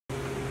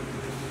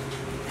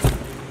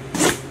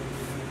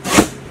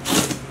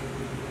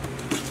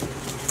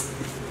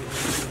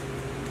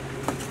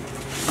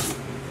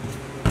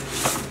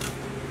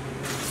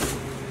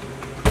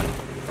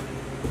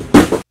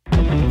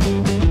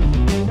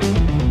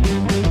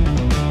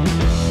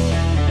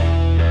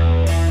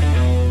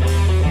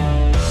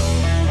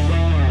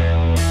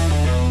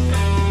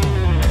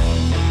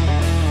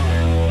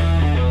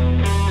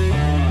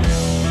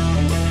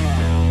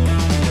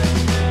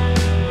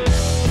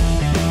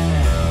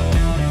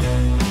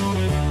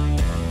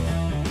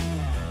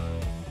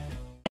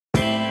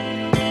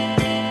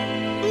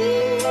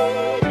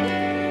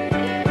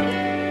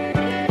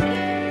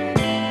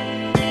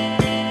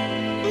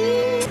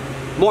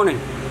Morning.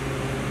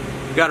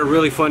 We've got a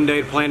really fun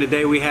day to plan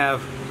today. We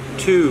have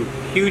two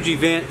huge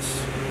events,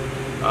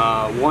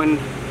 one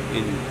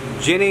in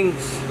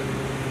Jennings,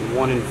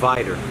 one in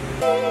Vidor.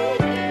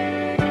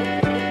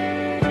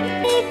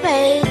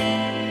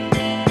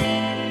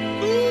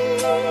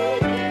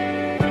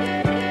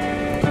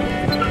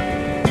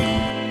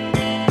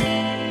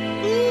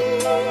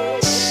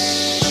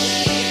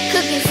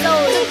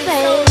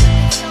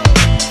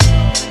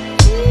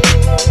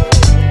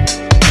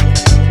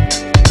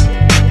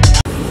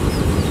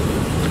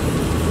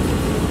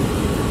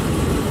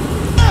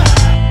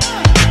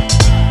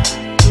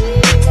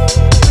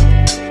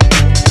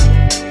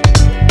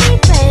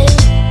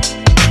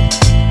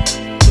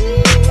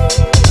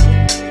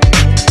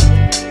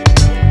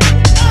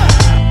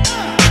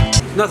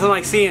 Nothing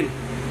like seeing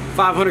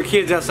 500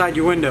 kids outside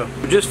your window.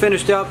 We just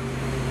finished up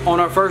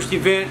on our first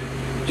event.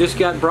 Just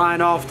got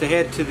Brian off to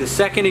head to the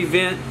second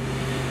event.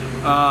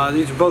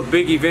 These are both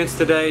big events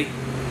today.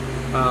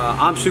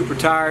 I'm super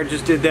tired,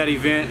 just did that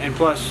event, and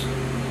plus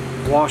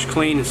washed,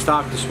 clean, and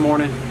stocked this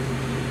morning.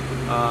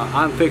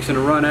 I'm fixing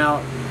to run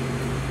out.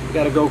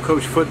 Got to go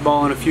coach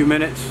football in a few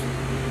minutes.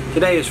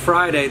 Today is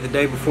Friday, the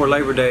day before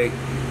Labor Day.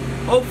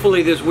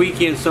 Hopefully this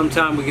weekend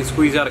sometime we can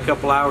squeeze out a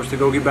couple hours to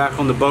go get back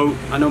on the boat.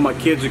 I know my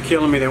kids are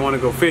killing me. They want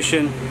to go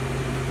fishing.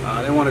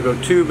 They want to go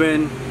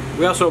tubing.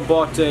 We also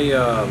bought a,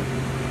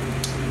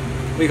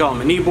 what do you call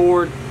them, a knee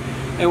board.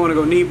 They want to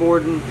go knee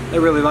boarding. They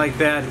really like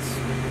that. It's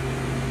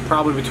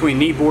probably between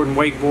knee boarding,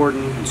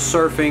 wakeboarding, and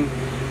surfing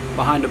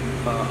behind a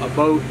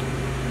boat.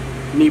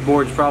 Knee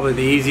board's probably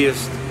the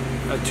easiest.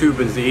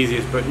 Tubing's the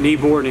easiest, but knee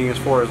boarding as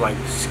far as like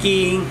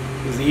skiing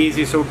is the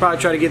easiest. So we'll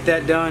probably try to get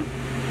that done.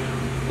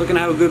 Looking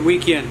to have a good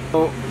weekend.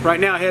 Oh, right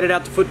now headed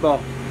out to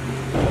football.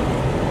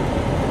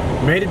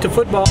 Made it to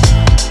football.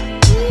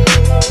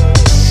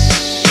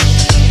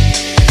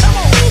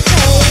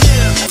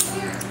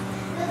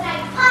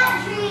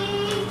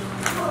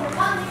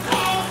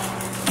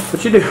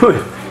 What you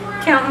doing?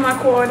 Counting my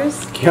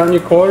quarters. Counting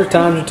your quarters?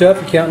 Times are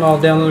tough. You counting all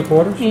down on the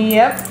quarters?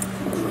 Yep.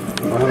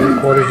 Well, how many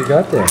quarters you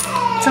got there?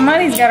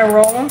 Somebody's got to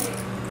roll them.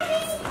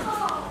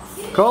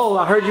 Kohl,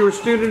 I heard you were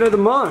student of the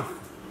month.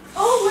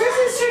 Oh, where's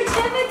the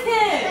certificate?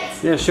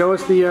 Yeah, show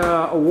us the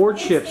award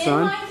ship,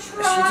 son. She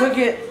took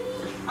it.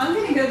 I'm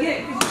gonna go get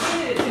it because you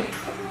handed it to me.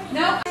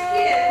 No,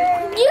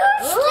 You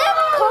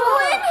slipped Kohl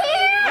in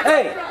here?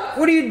 Hey,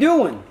 what are you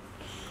doing?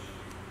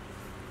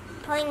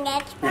 Playing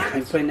Xbox.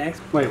 You playing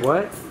next? Wait,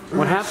 what?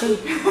 What happened?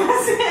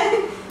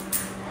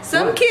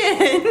 some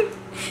kid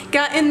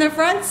got in the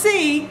front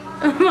seat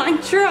of my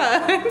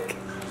truck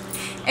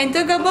and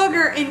took a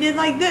booger and did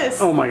like this.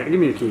 Oh my God, give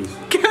me your keys.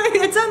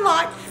 It's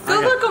unlocked. Go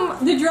look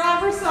on the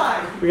driver's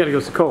side. We gotta go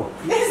see Kohl.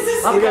 We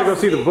gotta go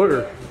see the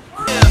booger.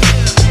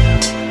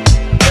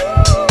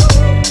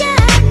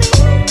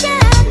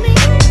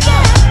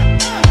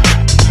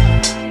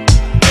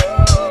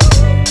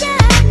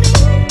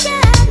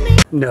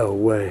 No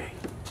way.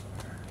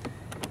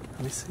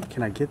 Let me see,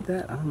 can I get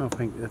that? I don't know if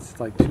that's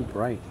like too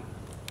bright.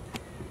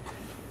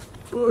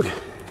 Look.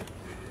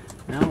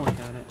 Now I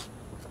got it.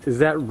 Is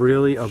that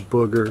really a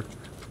booger?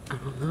 I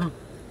don't know.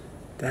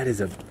 That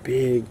is a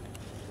big,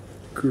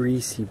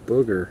 greasy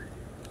booger.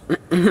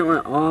 It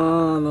went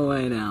all the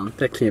way down.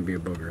 That can't be a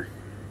booger.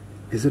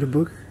 Is it a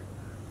booger?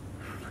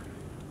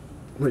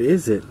 What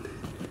is it?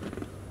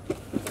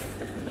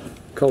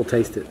 Kohl,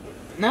 taste it.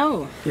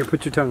 No. Here,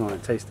 put your tongue on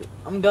it. Taste it.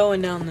 I'm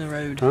going down the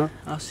road. Huh?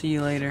 I'll see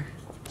you later.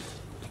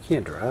 You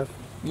can't drive.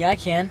 Yeah, I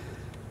can.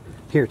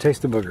 Here,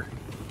 taste the booger.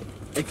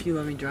 If you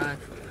let me drive.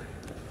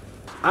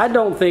 I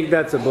don't think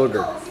that's a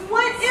booger.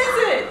 What is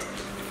it?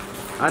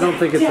 I don't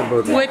think it's a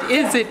booger. What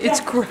is it? It's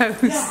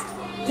gross.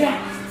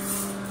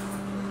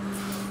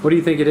 What do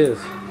you think it is?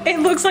 It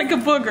looks like a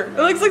booger.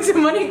 It looks like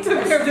somebody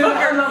took their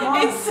booger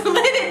and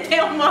slid it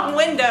down my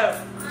window.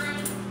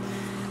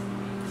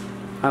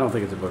 I don't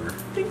think it's a booger.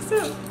 I think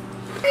so.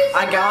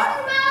 I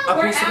got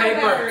a piece of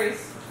paper.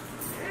 Batteries.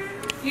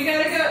 You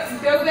gotta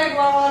go back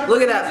while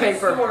Look at that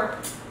paper.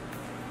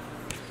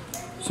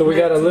 So we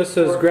got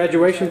Alyssa's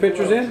graduation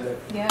pictures in?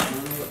 Yeah.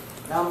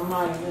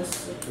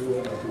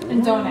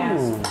 And don't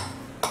ask.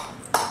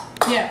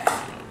 Oh. Yes.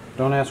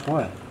 Don't ask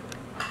what?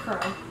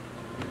 Cry.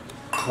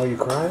 Oh, you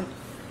cried?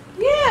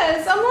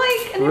 Yes, I'm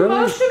like an Really?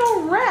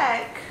 emotional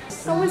wreck.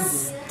 I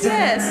was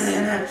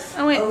pissed.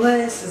 I went.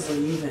 Alyssa's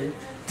leaving.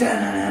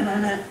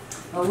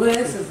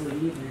 Alyssa's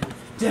leaving.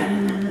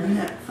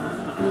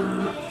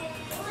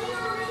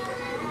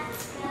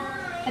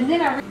 And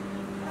then I.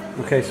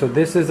 Okay, so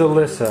this is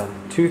Alyssa,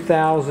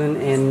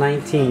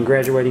 2019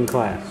 graduating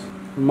class.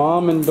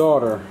 Mom and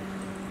daughter.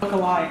 Look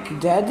alike.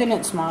 Dad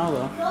didn't smile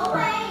though. Go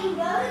away,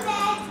 go to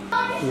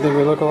bed. You think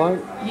we look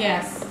alike?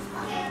 Yes.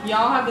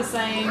 Y'all have the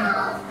same.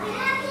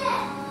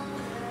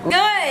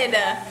 Good.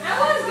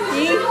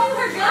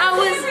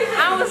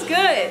 I was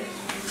good.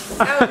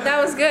 That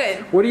was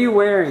good. What are you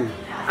wearing?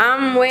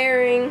 I'm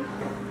wearing.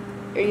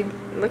 Are you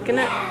looking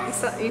at?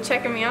 Are you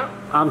checking me out?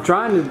 I'm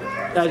trying to,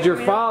 as your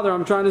father,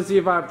 I'm trying to see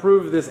if I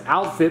approve of this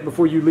outfit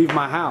before you leave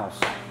my house.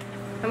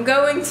 I'm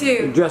going to.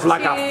 You're dressed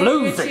like a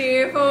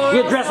floozy.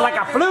 You're dressed like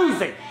a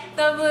floozy.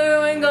 The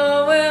blue and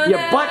gold will Your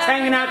butt's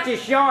hanging out your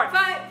shorts.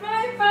 Fight,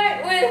 fight,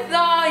 fight with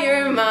all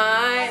your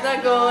might.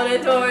 The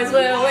golden toys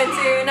will win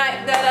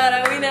tonight. Da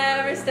da da, we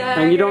never stop.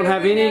 And you don't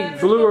have any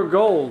blue or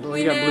gold. Well,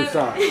 you got blue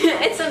socks.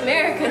 It's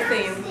America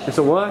theme. It's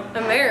a what?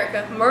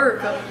 America.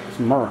 America. It's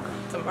America.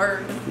 It's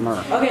America.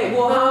 America. Okay,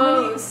 well, how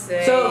many?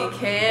 So,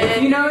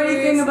 if you know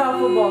anything about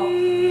football,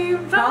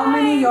 how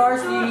many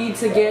yards do you need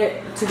to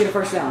get a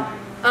first down?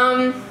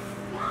 10.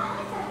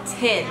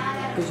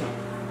 Good job.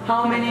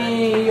 How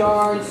many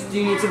yards do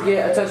you need to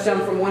get a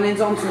touchdown from one end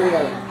zone to the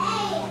other?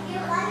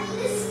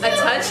 A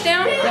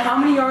touchdown? Yeah, how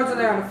many yards are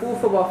there on a full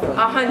football field?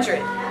 100.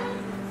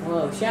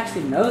 Whoa, she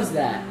actually knows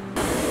that.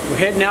 We're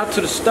heading out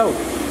to the stove.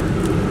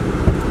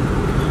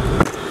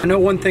 I know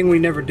one thing we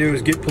never do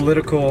is get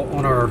political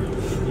on our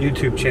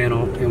YouTube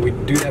channel, and we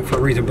do that for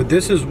a reason, but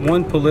this is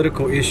one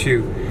political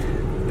issue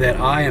that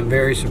I am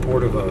very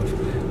supportive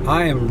of.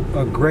 I am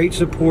a great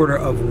supporter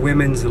of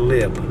Women's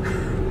Lib,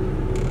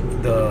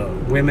 the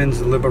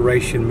women's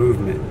liberation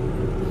movement,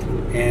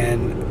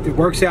 and it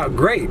works out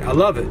great. I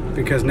love it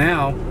because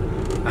now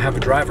I have a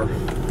driver.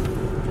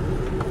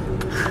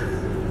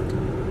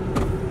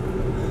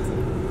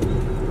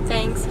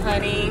 Thanks,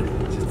 honey.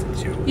 Just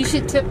a joke. You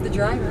should tip the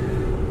driver.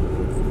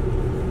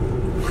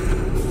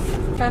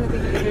 I'm trying to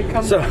think of a good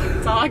comeback.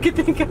 That's all I could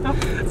think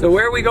of. So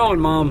where are we going,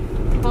 Mom?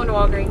 Going to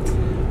Walgreens.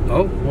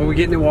 Oh, what are we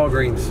getting at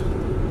Walgreens?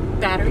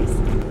 Batteries.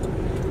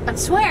 I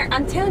swear,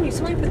 I'm telling you,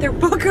 somebody put their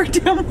booger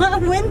down my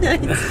window.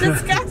 It's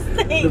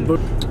disgusting.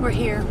 We're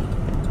here.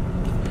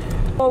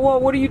 Whoa, whoa,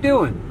 what are you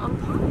doing? I'm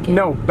parking.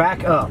 No,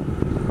 back up.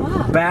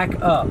 Why?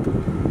 Back up.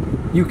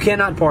 You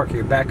cannot park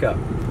here. Back up.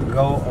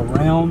 Go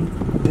around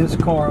this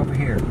car over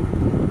here.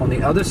 On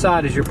the other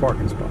side is your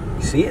parking spot.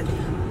 You see it?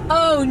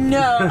 Oh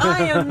no,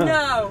 I am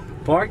no.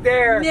 Park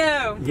there.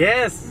 No.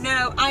 Yes.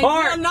 No, I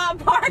Park. will not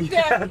park there.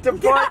 You have to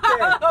park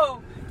there.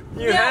 No.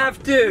 You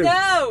have to.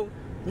 No.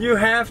 You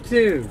have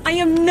to. I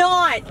am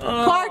not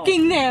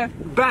parking there.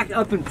 Back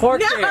up and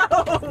park there.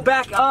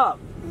 Back up.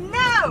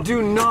 No.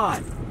 Do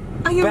not.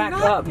 I am Back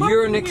not up.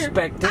 You're an parking there.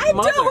 expectant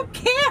mother. I don't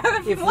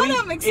care what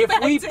I'm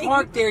expecting. If we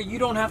park there, you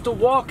don't have to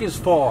walk as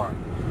far.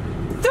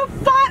 The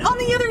spot on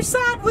the other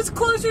side was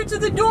closer to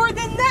the door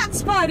than that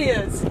spot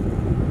is.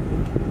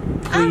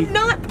 Please, I'm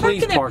not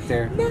parking please park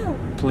there. No.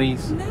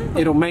 Please. No.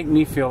 It'll make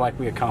me feel like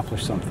we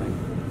accomplished something.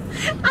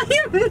 I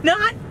am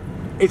not.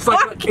 It's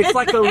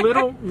like a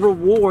little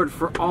reward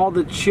for all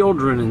the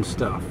children and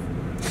stuff.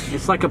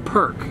 It's like a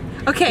perk.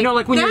 Okay. You know,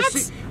 like when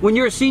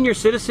you're a senior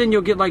citizen,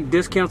 you'll get like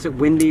discounts at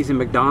Wendy's and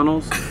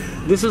McDonald's.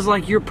 This is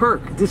like your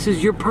perk. This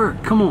is your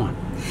perk. Come on.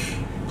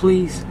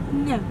 Please.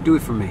 No. Do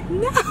it for me.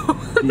 No.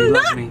 Do you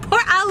love me?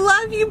 I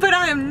love you, but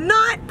I am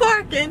not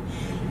parking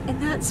in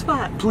that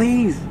spot.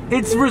 Please.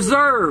 It's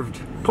reserved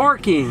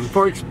parking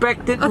for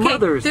expectant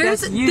mothers.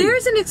 That's you.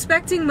 There's an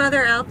expecting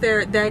mother out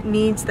there that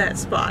needs that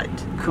spot.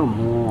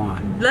 Come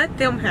on. Let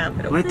them have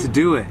it. Okay? Let's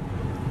do it.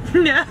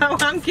 No,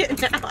 I'm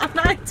getting out. I'm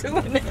not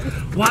doing it.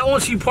 Why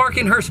won't you park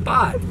in her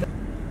spot?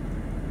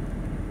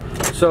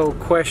 So,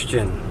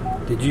 question.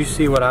 Did you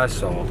see what I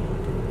saw?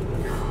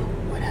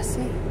 What'd I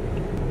see?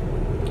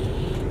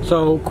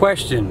 So,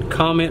 question.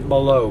 Comment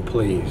below,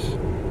 please.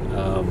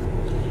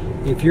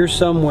 If you're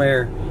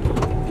somewhere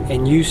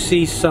and you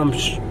see some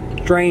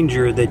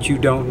stranger that you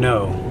don't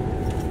know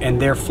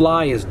and their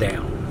fly is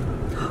down,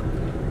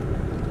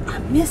 I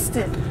missed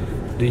it.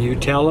 do you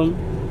tell them,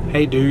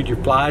 hey dude, your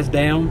fly's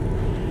down?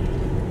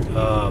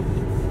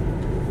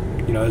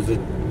 You know, is it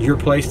your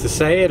place to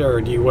say it, or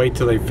do you wait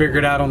till they figure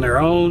it out on their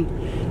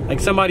own? Like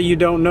somebody you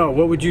don't know,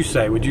 what would you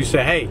say? Would you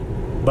say, hey,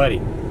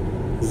 buddy,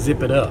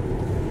 zip it up?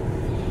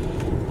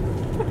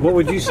 What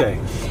would you say?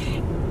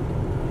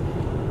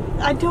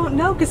 I don't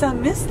know because I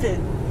missed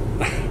it.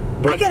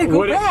 But I gotta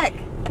go back.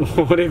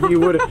 What if you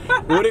would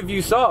have? What if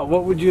you saw it?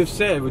 What would you have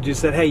said? Would you have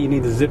said, hey, you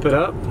need to zip it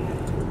up?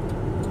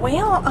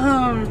 Well,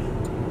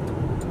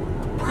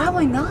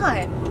 probably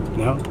not.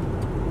 No?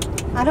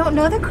 I don't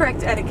know the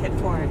correct etiquette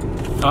for it.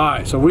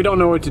 Alright, so we don't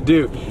know what to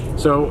do.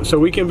 So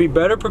we can be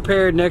better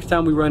prepared next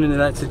time we run into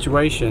that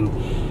situation.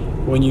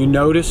 When you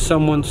notice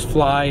someone's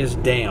fly is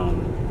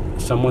down,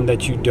 someone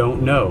that you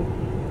don't know,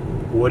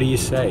 what do you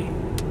say?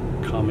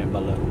 Comment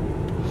below.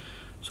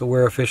 So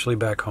we're officially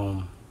back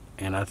home,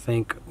 and I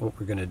think what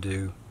we're gonna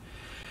do,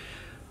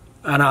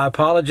 and I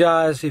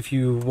apologize if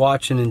you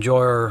watch and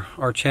enjoy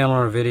our channel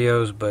and our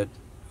videos, but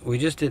we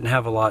just didn't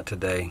have a lot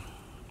today.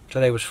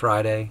 Today was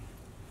Friday.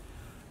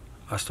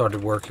 I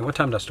started working. What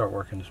time did I start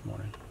working this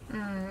morning?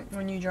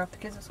 When you drop the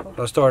kids at school.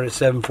 I started at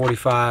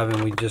 7:45,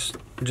 and we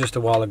just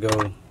a while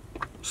ago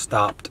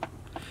stopped.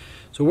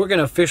 So we're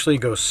gonna officially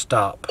go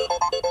stop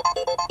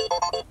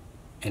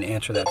and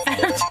answer that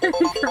phone.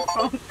 Your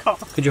phone call.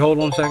 Could you hold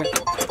on a second?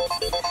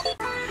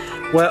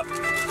 Well,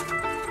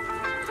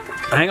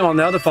 hang on,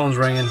 the other phone's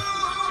ringing.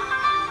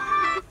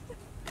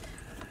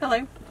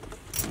 Hello.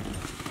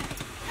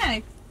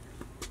 Hey.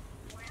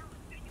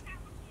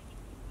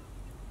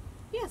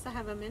 Yes, I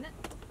have a minute.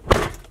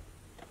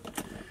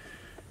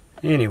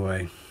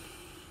 Anyway,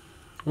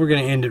 we're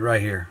going to end it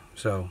right here.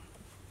 So,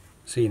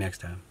 see you next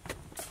time.